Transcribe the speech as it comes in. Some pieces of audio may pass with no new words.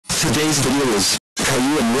Today's video is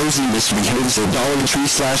Caillou and Rosie Misbehaves at Dollar Tree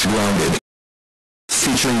 / Grounded,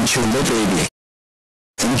 featuring Caillou Baby.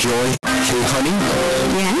 Enjoy. Hey honey?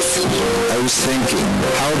 Yes? I was thinking,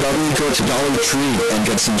 how about we go to Dollar Tree and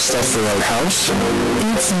get some stuff for our house?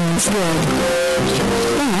 That sounds good.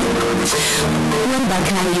 But, what about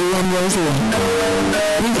Caillou and Rosie?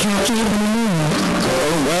 We can't leave them alone.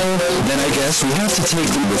 Oh well, then I guess we have to take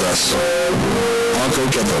them with us. I'll go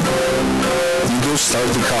get them. You go start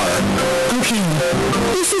the car. Okay.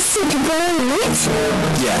 This is super boring, right?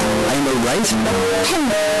 Yeah, I know, right?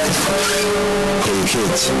 Hey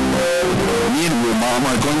kids, me and your mom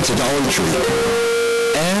are going to Dollar Tree.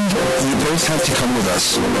 And you both have to come with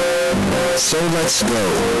us. So let's go.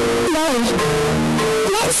 No.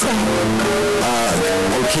 Let's go.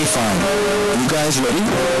 Okay fine. You guys ready?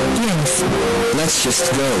 Yes. Let's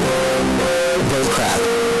just go. Bull crap.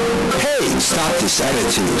 Hey, stop this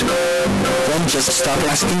attitude. Then just stop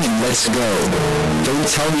asking and let's go. Don't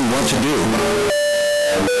tell me what to do.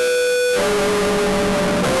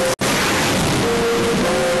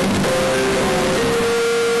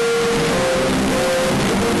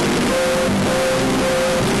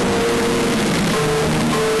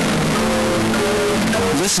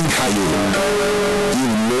 Listen, Caillou. You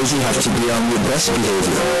and Rosie have to be on your best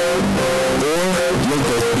behavior, or you'll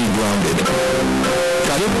both be grounded.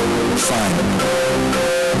 Got it? Fine.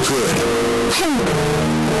 Good. Hey,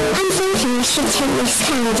 I'm thinking we should take this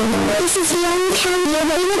candy. This is the only candy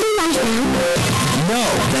available right now. No,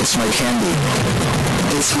 that's my candy.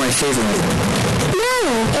 It's my favorite. No,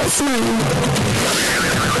 it's mine.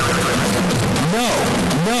 No,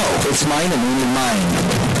 it's mine and only mine.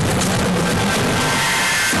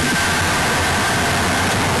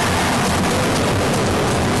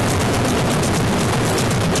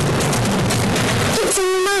 It's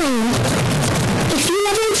mine. If you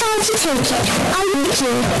never try to take it, I'll beat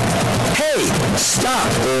you. Hey,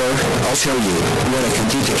 stop, or I'll show you what I can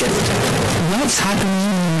do to get it. What's happening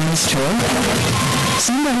in the store?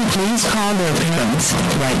 Somebody please call their parents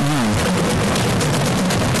right now.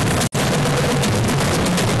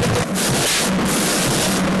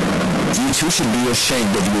 You two should be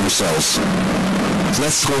ashamed of yourselves.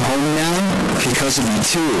 Let's go home now. Because of you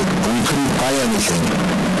two, we couldn't buy anything.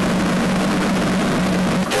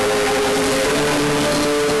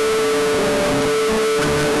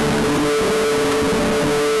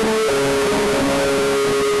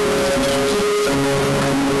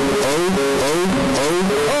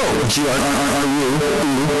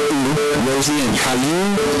 Rosie and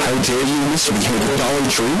Caillou, how dare you misbehave at Dollar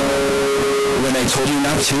Tree? When I told you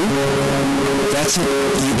not to? That's it.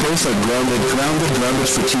 You both are grounded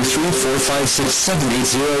for 2, 3, 4, 5, 6, 7, 8,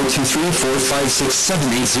 0, 2, 3, 4, 5, 6,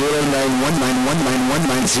 7, 8, 0, 9, 1, 9, 1, 9, 1,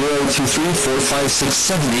 9, 0, 2, 3, 4, 5, 6,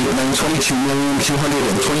 7, 8, 9,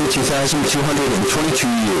 22,222,222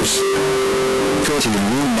 years. Go to your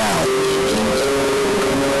room now.